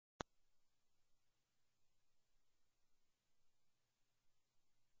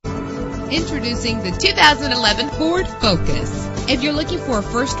Introducing the 2011 Ford Focus. If you're looking for a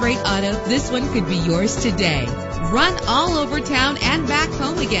first-rate auto, this one could be yours today. Run all over town and back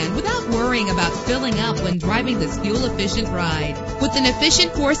home again without worrying about filling up when driving this fuel-efficient ride. With an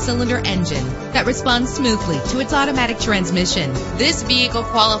efficient 4-cylinder engine that responds smoothly to its automatic transmission, this vehicle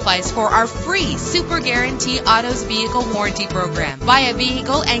qualifies for our free Super Guarantee Autos Vehicle Warranty Program. Buy a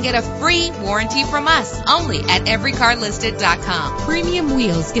vehicle and get a free warranty from us only at everycarlisted.com. Premium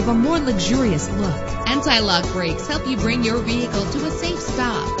wheels give a more luxurious look. Anti-lock brakes help you bring your vehicle to a safe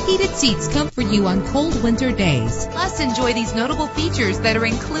stop. Heated seats comfort you on cold winter days. Plus, enjoy these notable features that are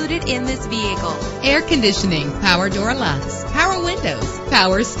included in this vehicle: air conditioning, power door locks, power windows,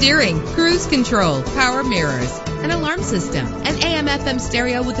 power steering, cruise control, power mirrors, an alarm system, an AM/FM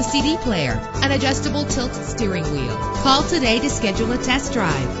stereo with a CD player, an adjustable tilt steering wheel. Call today to schedule a test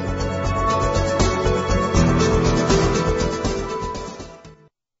drive.